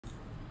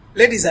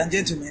Ladies and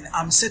gentlemen,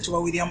 I'm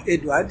Setwa William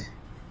Edward,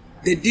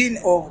 the Dean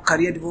of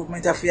Career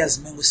Development Affairs,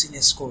 Mengo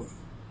Senior School.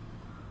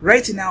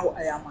 Right now,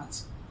 I am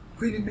at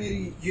Queen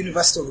Mary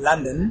University of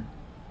London,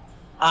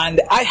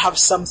 and I have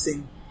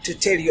something to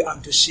tell you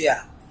and to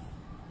share.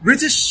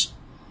 British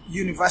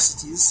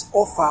universities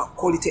offer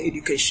quality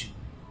education,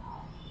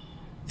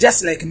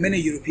 just like many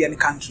European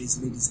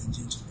countries, ladies and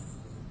gentlemen.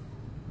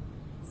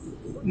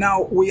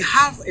 Now, we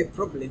have a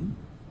problem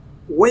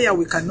where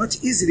we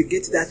cannot easily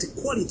get that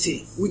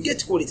quality. We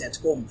get quality at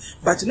home,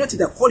 but not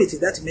the quality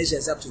that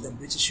measures up to the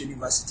British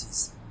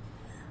universities.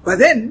 But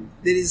then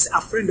there is a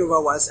friend of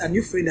ours, a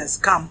new friend has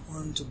come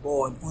on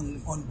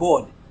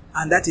board,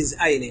 and that is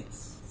ILEP.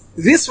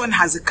 This one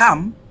has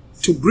come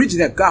to bridge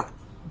the gap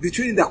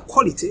between the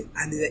quality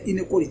and the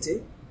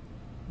inequality,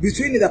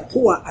 between the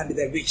poor and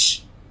the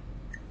rich.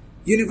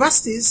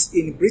 Universities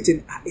in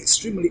Britain are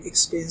extremely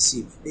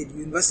expensive. The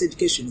university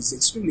education is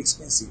extremely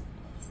expensive.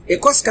 A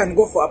course can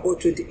go for about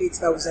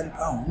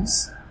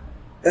 £28,000.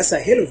 That's a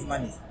hell of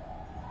money.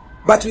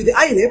 But with the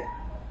ILEP,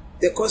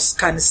 the course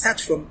can start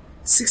from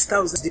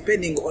 £6,000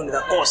 depending on the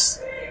course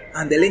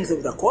and the length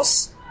of the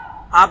course,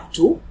 up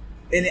to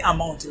any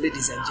amount,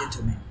 ladies and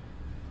gentlemen.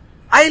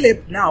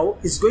 ILEP now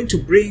is going to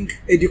bring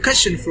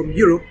education from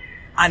Europe,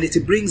 and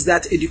it brings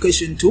that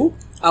education to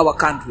our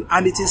country,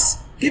 and it is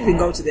giving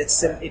out that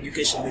same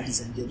education,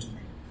 ladies and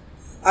gentlemen.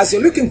 As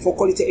you're looking for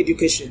quality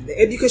education, the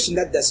education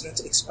that does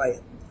not expire,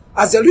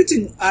 as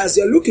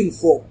you're looking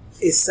for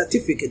a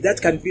certificate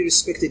that can be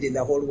respected in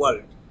the whole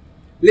world,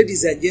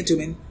 ladies and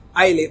gentlemen,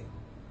 ILEP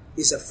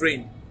is a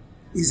friend.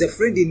 Is a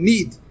friend in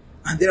need,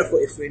 and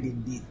therefore a friend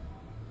indeed.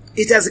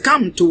 It has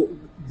come to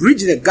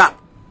bridge the gap,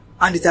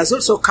 and it has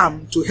also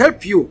come to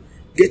help you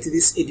get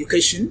this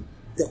education,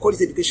 the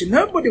quality education.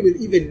 Nobody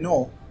will even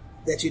know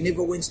that you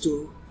never went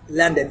to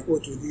London or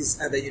to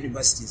these other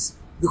universities,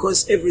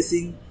 because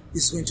everything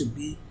is going to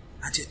be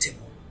at your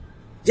table.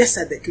 Just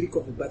at the click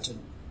of a button,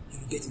 you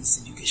will get this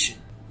education.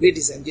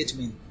 Ladies and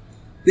gentlemen,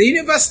 the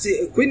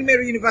university, Queen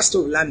Mary University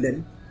of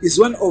London, is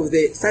one of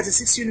the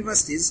 36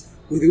 universities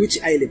with which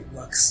ILEP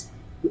works.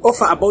 We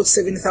offer about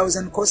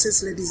 7,000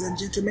 courses, ladies and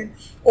gentlemen,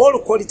 all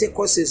quality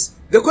courses,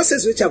 the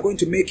courses which are going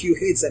to make you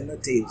heads and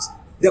not tails,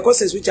 the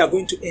courses which are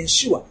going to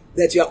ensure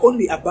that you are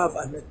only above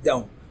and not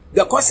down,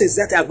 the courses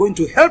that are going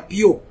to help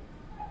you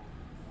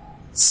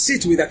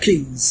sit with the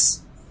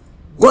kings,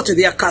 go to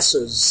their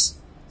castles,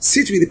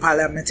 sit with the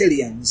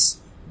parliamentarians,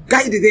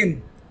 guide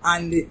them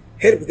and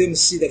help them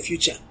see the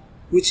future,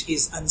 which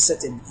is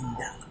uncertain and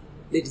dark.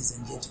 Ladies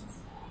and gentlemen,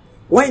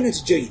 why not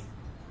join?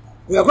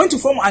 We are going to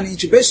form an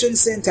incubation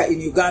center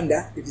in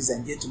Uganda, ladies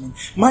and gentlemen.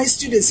 My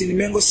students in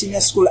Mengo Senior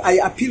School, I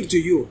appeal to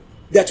you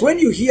that when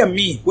you hear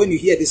me, when you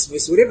hear this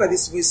voice, wherever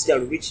this voice shall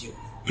reach you,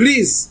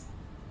 please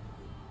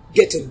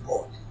get on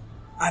board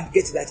and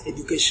get that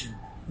education,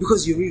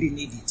 because you really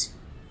need it.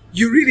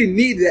 You really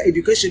need the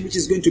education which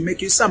is going to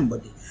make you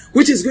somebody,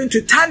 which is going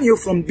to turn you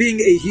from being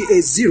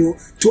a zero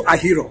to a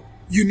hero.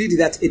 You need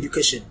that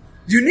education.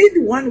 You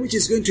need one which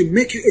is going to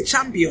make you a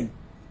champion,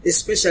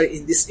 especially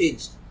in this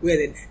age,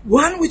 wherein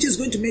one which is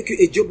going to make you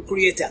a job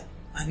creator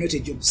and not a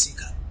job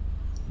seeker.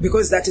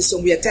 Because that is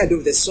song, we are tired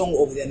of the song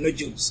of there are no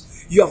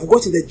jobs. You have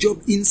got the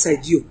job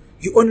inside you.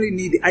 You only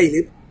need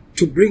ILEP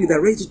to bring the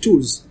right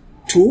tools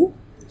to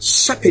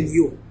sharpen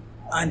you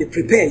and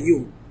prepare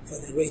you for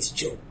the right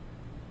job.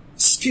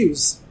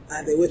 Skills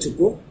are the way to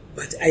go,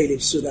 but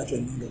ILEP so that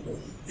one will go.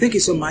 Thank you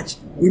so much.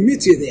 We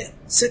meet you there.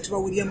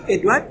 Setwa William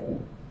Edward,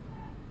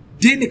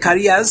 Dean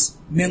Careers,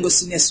 Mengo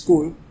Senior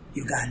School,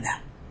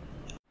 Uganda.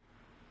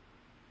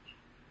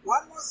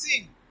 One more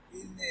thing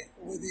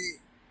with the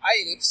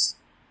ILEPs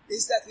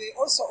is that they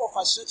also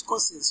offer short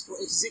courses for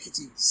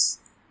executives.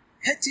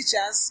 Head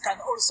teachers can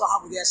also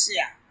have their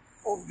share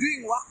of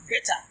doing work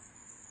better.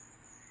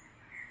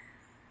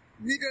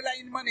 Middle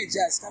line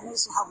managers can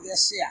also have their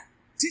share.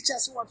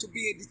 Teachers who want to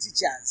be head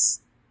teachers,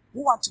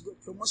 who want to go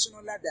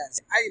promotional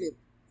ladders, ILEP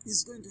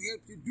is going to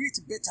help you do it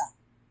better.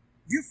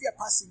 If you are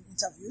passing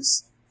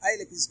interviews,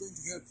 ILEP is going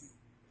to help you.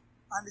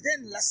 And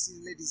then lastly,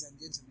 ladies and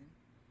gentlemen,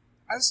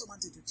 I also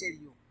wanted to tell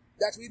you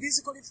that with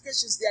these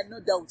qualifications, there are no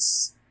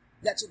doubts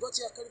that you got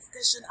your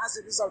qualification as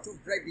a result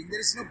of bribing. There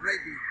is no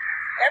bribing.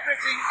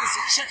 Everything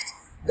is checked.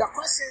 The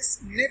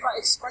courses never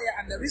expire,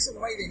 and the reason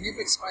why they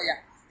never expire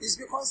is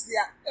because they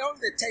are all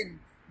the time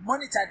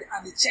monitored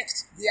and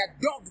checked. They are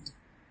dogged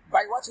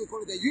by what we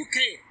call the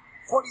UK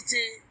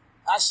quality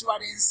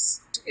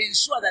assurance, to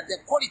ensure that the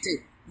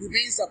quality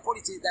remains the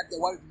quality that the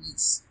world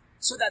needs,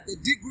 so that the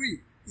degree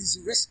is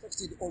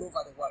respected all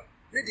over the world.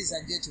 Ladies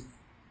and gentlemen,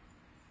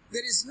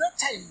 there is no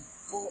time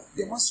for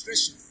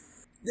demonstration.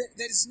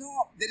 There is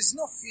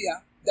no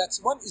fear that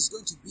one is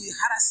going to be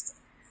harassed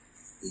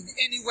in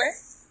any way,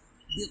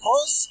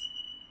 because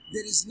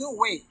there is no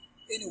way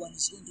anyone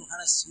is going to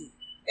harass you.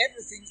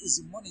 Everything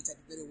is monitored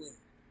very well.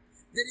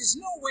 There is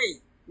no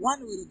way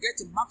one will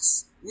get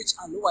marks which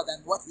are lower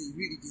than what they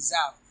really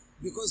deserve,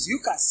 because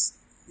UCAS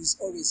is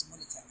always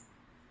monitored.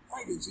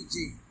 Why don't you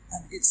join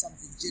and get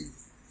something genuine?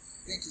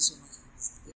 Thank you so much.